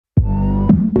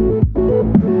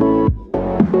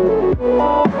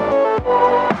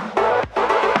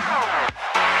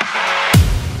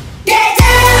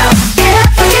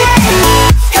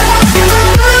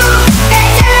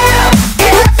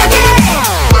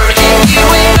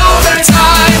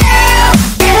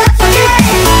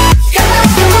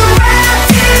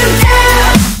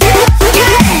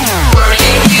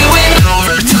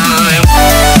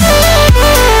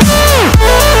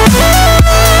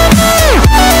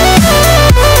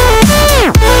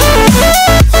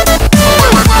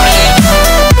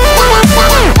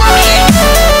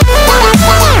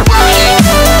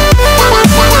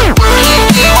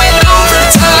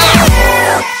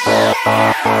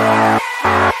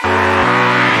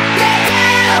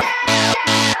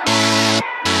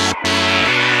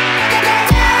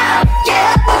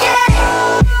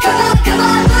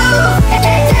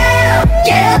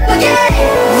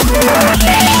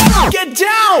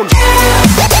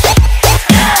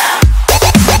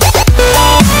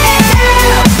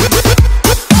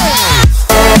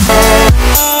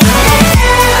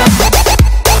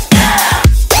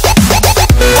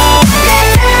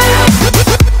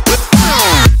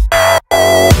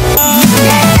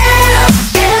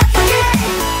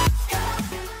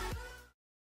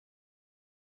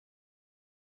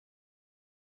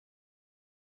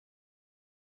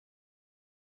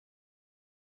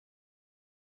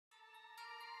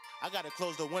gotta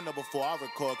close the window before I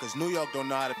record, cause New York don't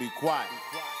know how to be quiet.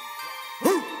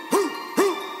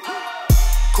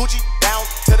 Coochie down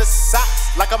to the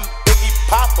socks like I'm Biggie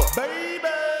Popper. Baby.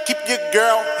 Keep your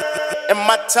girl in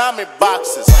my Tommy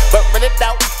boxes, but rent it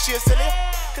out, she a silly,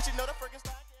 cause you know the friggin'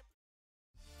 style.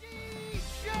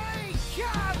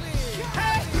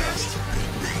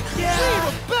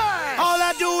 All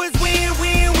I do is win,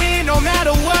 win, win, no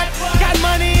matter what. Got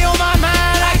money on my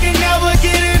mind, I can never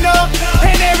get enough.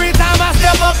 And every time I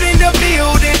step up in the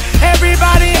building,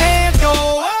 everybody hands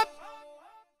go up.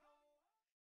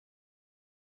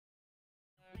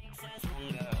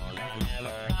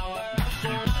 After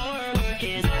hour, work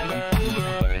is never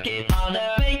over. Work it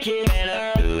harder, make it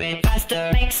better. Do it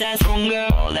faster, makes us stronger.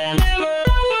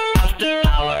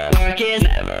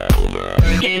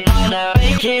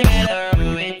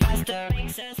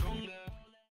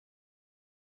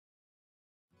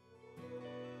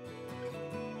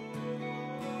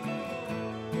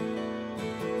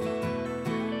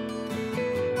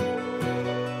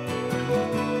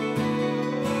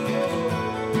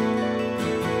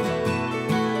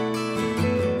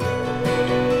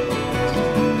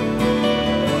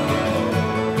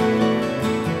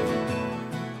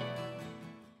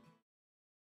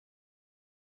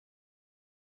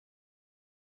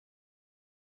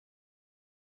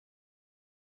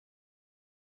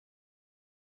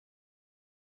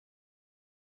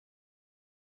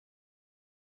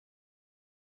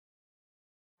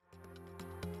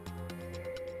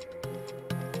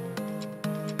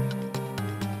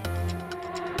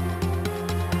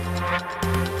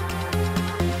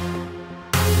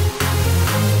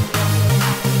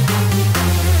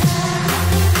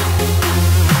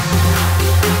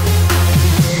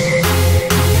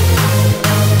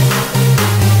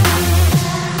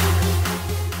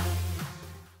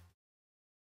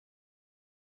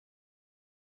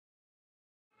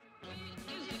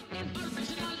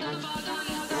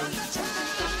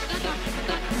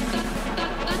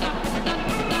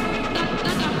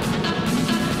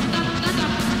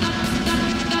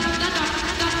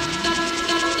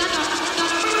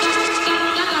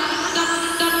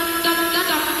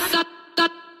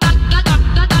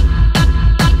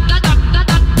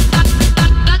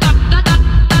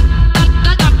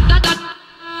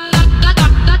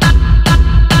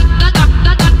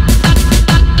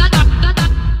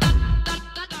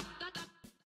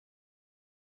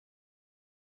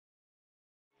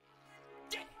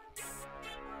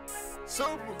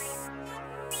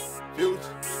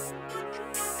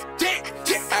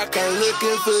 I come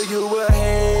looking for you with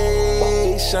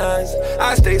Haitians.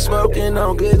 I stay smoking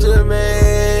on good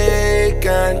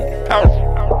Jamaican.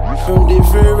 From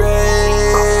different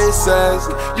races,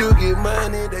 you get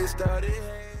money, they started.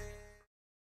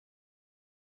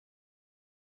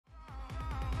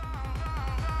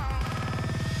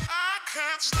 I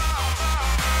can't stop.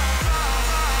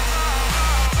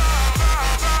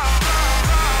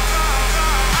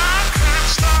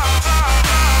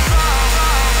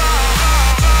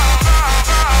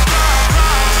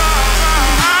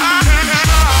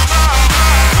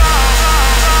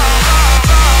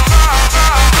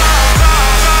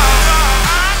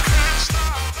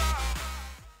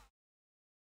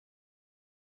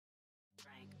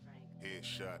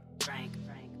 Headshot.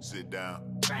 Sit down.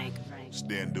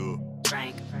 Stand up.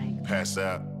 Pass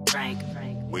out.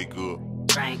 Wake up.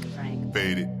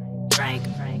 Fade it.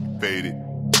 Fade it.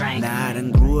 Nah, I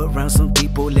done grew around some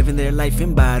people living their life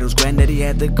in bottles. Granddaddy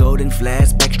had the golden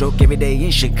flask, backstroke every day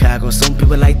in Chicago. Some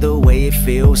people like the way it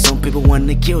feels. Some people want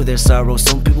to kill their sorrow.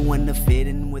 Some people want to fit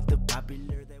in with the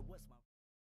popular. That was my...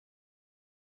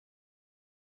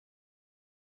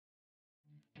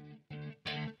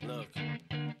 Look,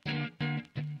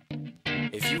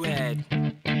 if you had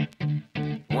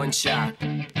one shot,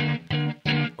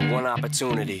 one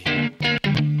opportunity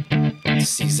to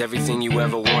seize everything you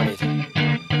ever wanted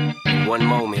in one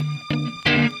moment,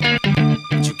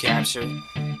 would you capture it?